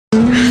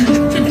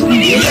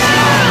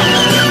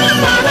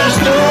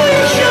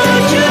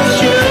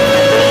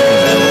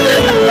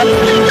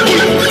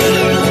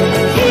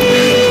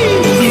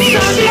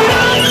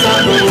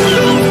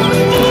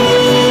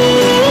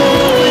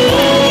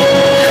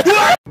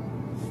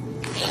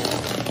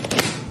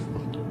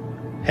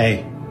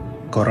Hey,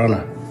 Corona！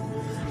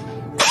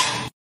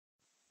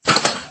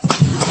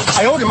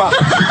 哎呦我的妈！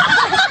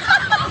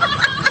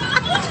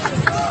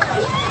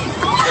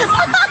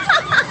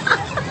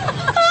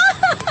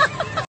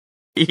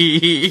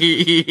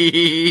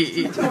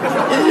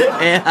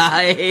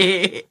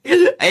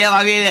哎呀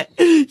妈逼的，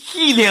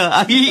细灵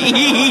啊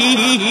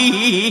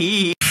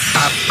！I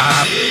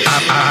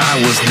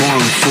was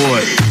born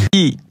for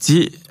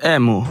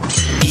EGM。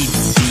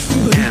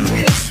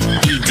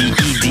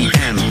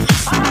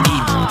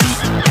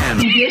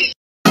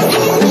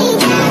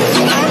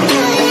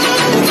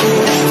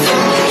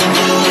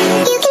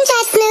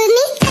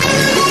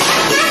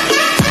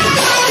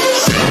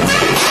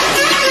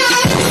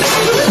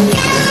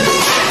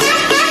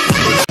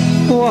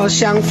我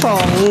像风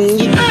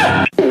一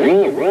样。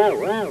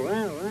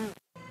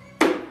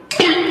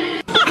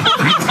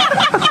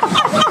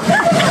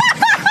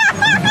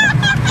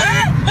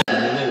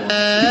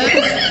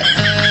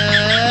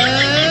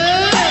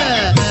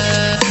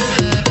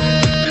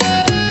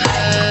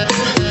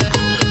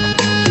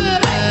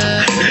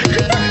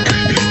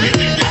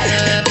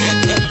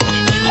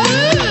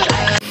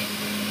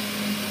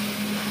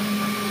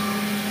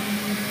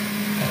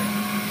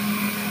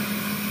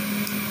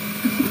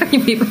你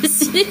没关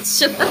系，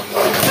是吧？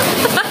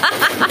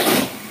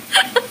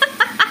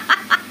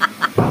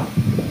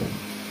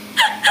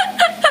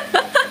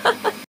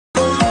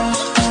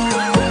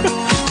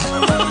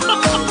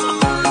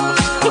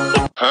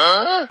哎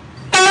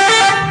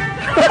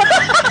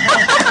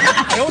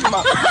呦我的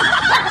妈！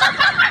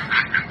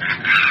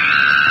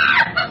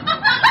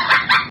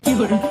哎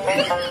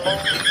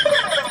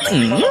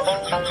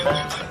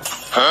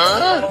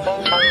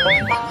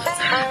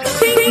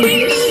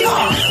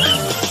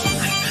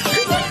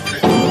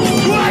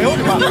呦我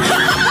的妈！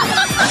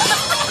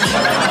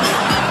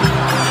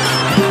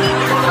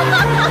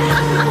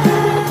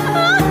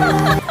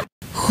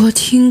我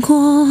听过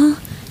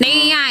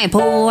你爱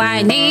不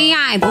爱，你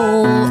爱不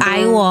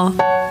爱我？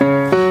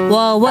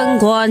我问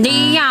过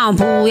你要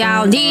不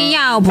要，你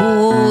要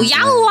不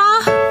要我？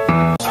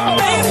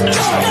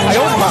哎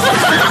呦我的妈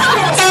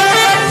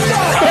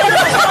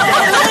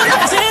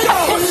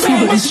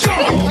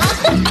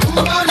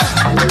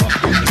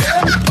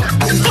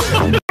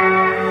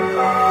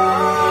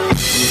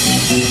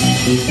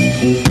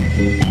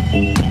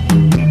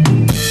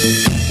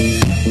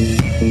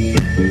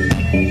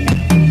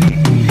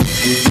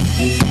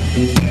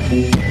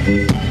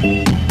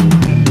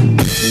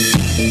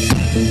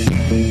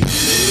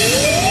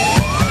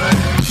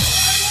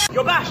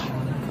！Your bash.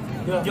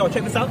 Yo,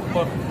 check this out.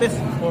 Or this.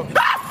 Or...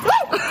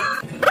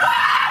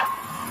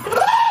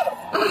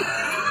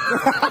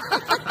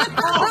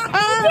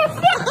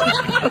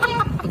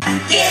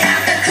 Get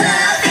out the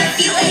club if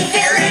you ain't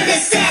feeling the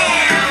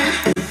sound.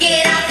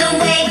 Get out the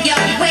way, yo,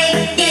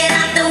 wait. Get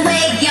out the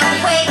way, yo,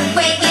 wait.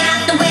 Get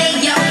out the way,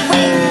 yo,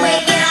 wait.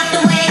 Get out the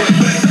way.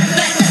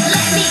 Let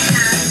me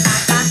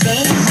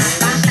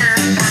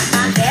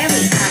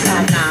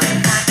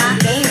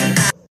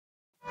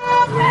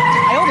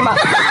哎呦我的妈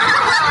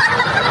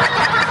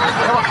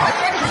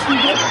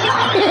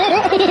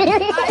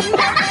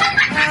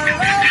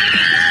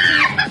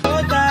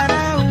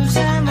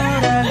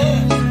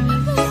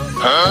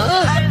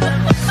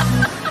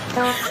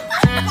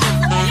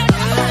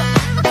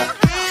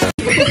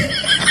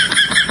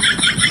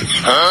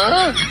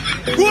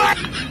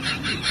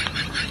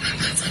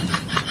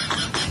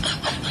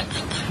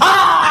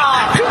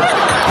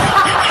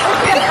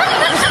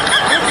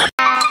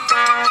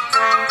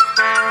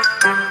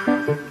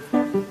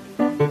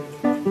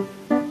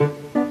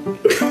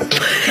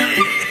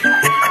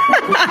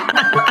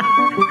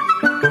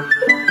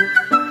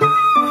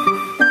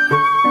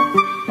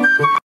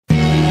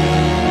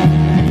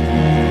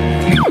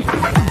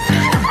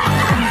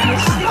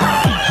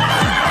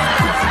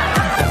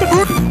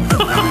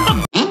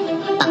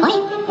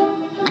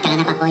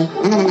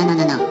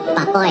！No.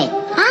 Papoy.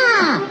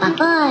 Ah,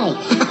 papoy.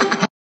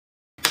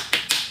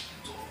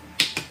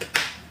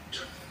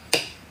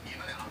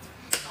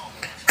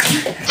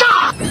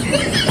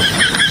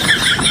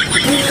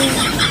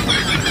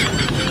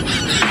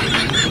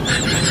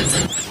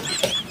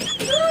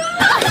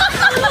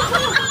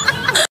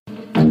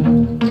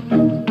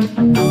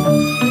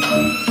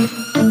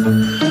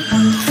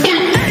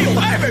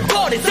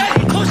 Everybody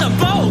take 口上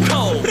包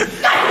口。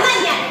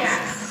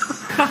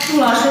陆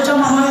老师，张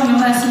妈妈用牛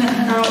奶洗脸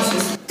盆，让我学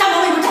习。张妈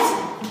妈，你给我站起来！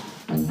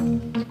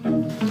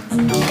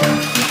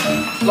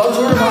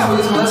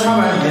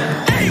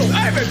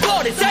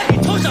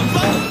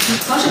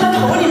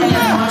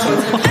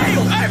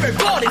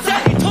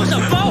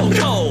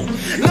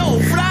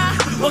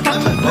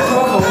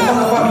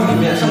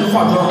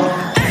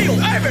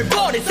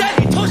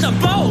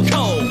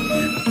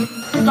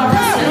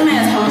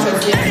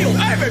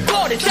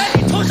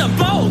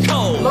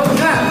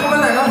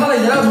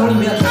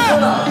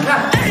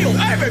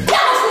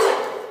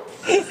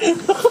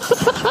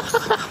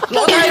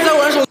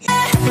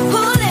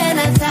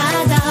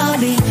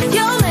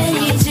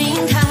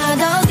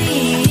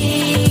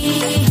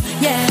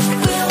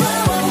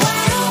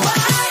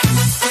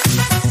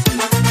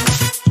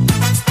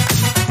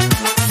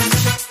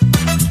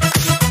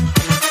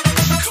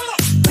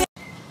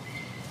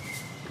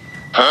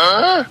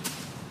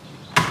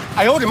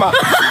嘛。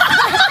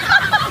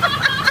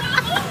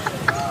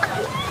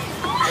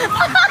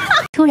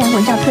突然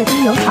闻到客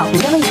厅有烤糊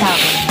的味道。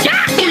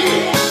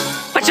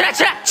快起来，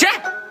起来，起来！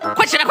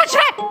快起来，快起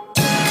来，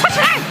快起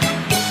来！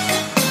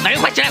哪人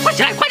快起来，快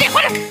起来，快点，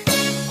快点！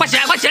快起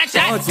来，快起来，起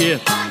来！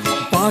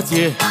八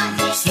戒，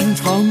心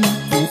肠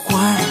不坏。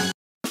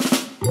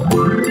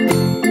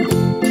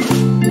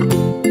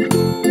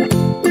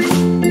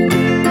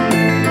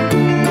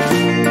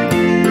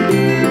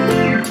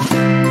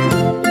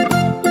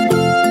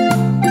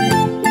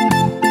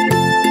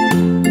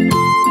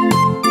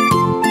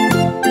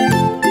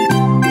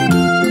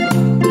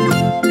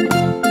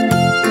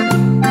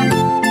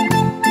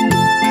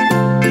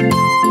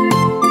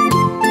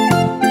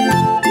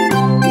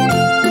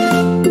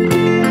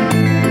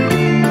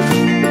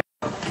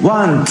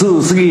1,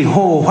 2, 3, 4,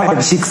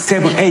 5, 6,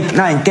 7, 8,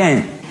 9,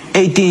 10,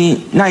 18,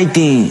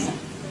 19,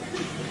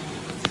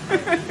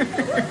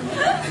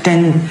 10,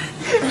 10,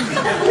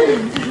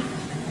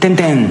 10, 10,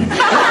 10, 1,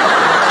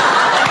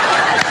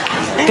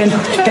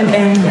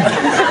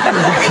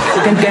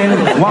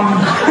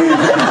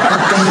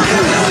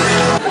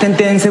 10,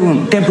 10,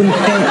 7, 10, 10,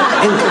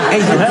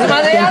 8,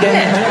 10,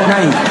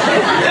 9.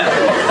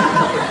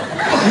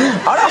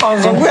 Ahora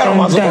avanzó, cuidado,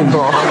 más o 10, 10,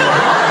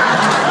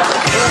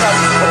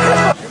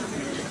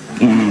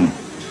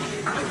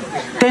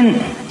 10,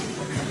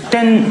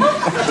 10,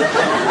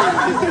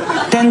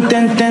 10,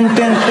 10, 10, 10,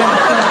 10.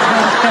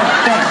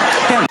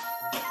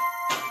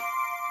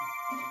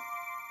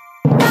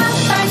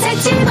 白菜、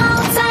鸡毛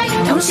菜，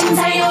通心菜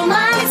有买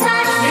菜，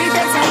绿的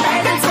菜、白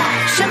的菜，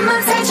什么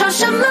菜炒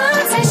什么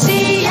菜，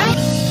西洋。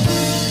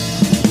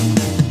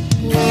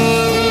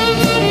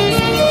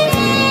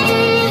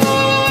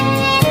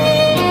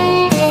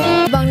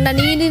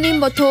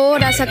บโท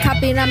ราสคา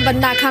ปิรัมบัน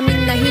ดาคามิน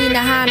นาฮีน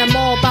าฮานาโม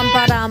ปัมป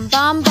าราม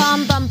ปัมปัม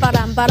ปัมปาร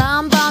ามปารา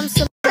มปัม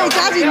可以加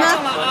紧吗？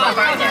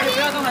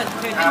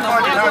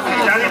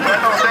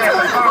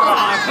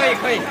可以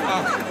可以啊！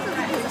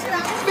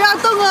不要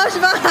动哦，什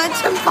么还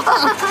真棒！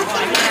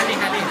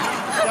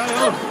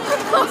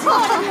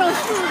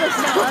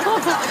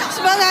什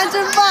么还真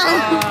棒！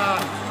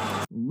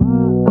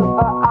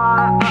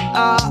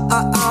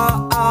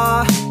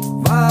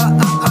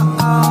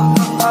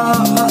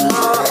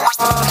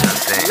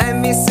 Let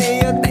me see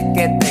you take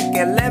it, take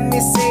it. Let me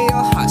see you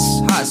hush,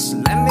 hush.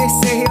 Let me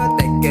see you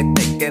take it,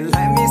 take it.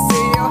 Let me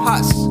see you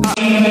hush,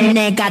 hush.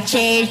 내가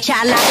제일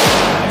잘나.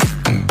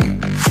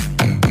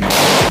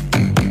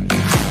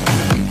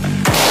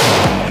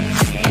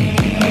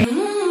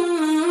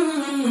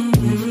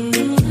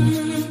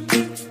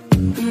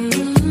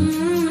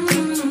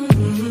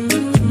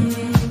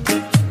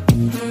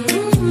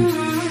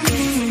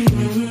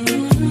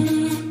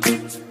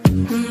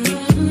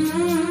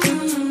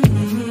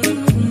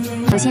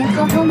 我先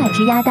偷偷买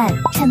只鸭蛋，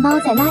趁猫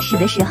在拉屎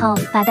的时候，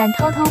把蛋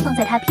偷偷放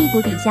在它屁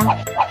股底下。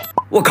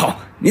我靠，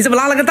你怎么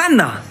拉了个蛋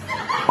呢？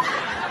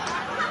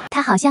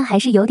它好像还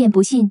是有点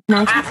不信，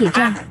拿出铁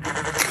证。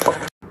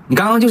你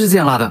刚刚就是这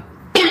样拉的。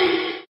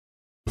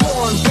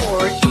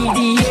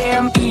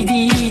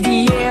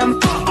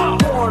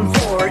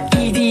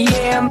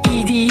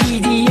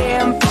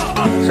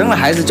生了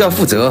孩子就要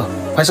负责，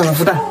快上来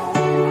孵蛋。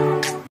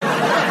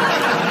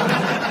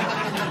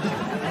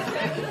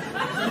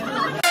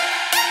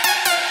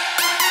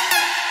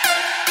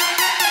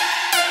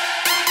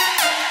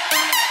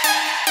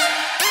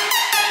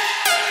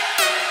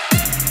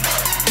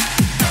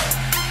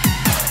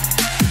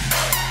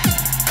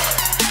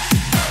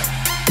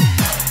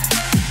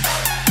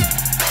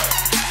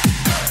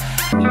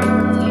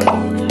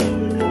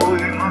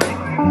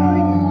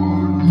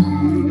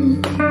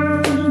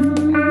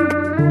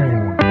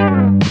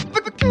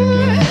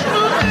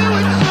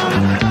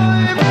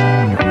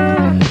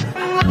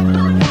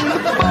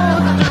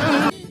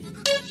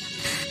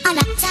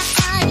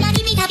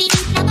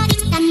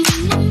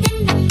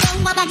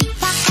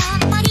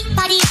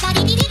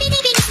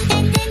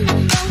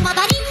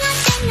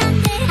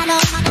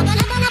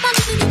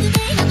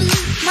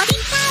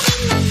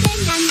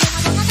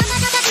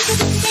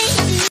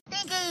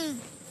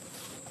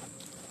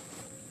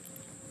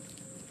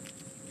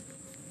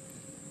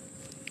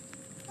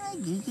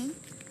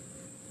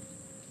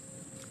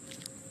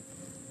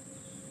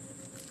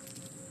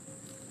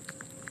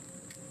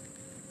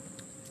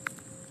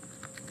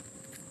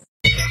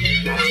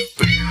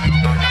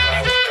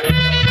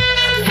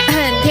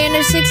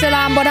 Six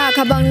alam boda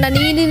kabang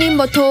nani ni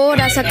moto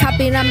rasa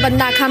kapiram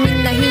banda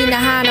kamin nahi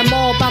nahana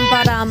mo pam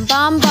param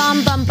pam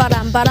pam pam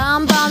param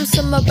param pam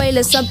semua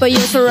payah sampai you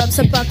serap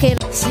sepakai.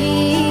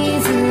 戏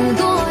子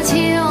多秋，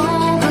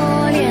可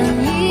怜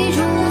一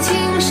株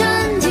青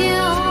山酒，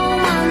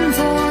满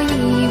座一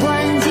冠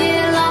皆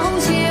老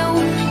朽，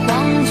黄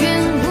泉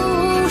故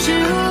事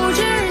如知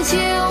秋。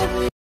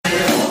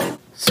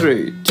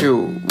 3,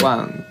 2,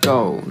 1,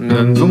 go！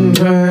 暖风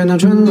吹，那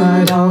春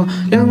来到，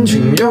羊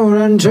群悠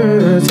然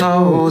吃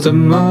草，怎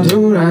么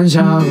突然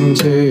想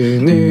起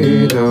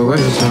你的微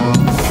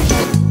笑？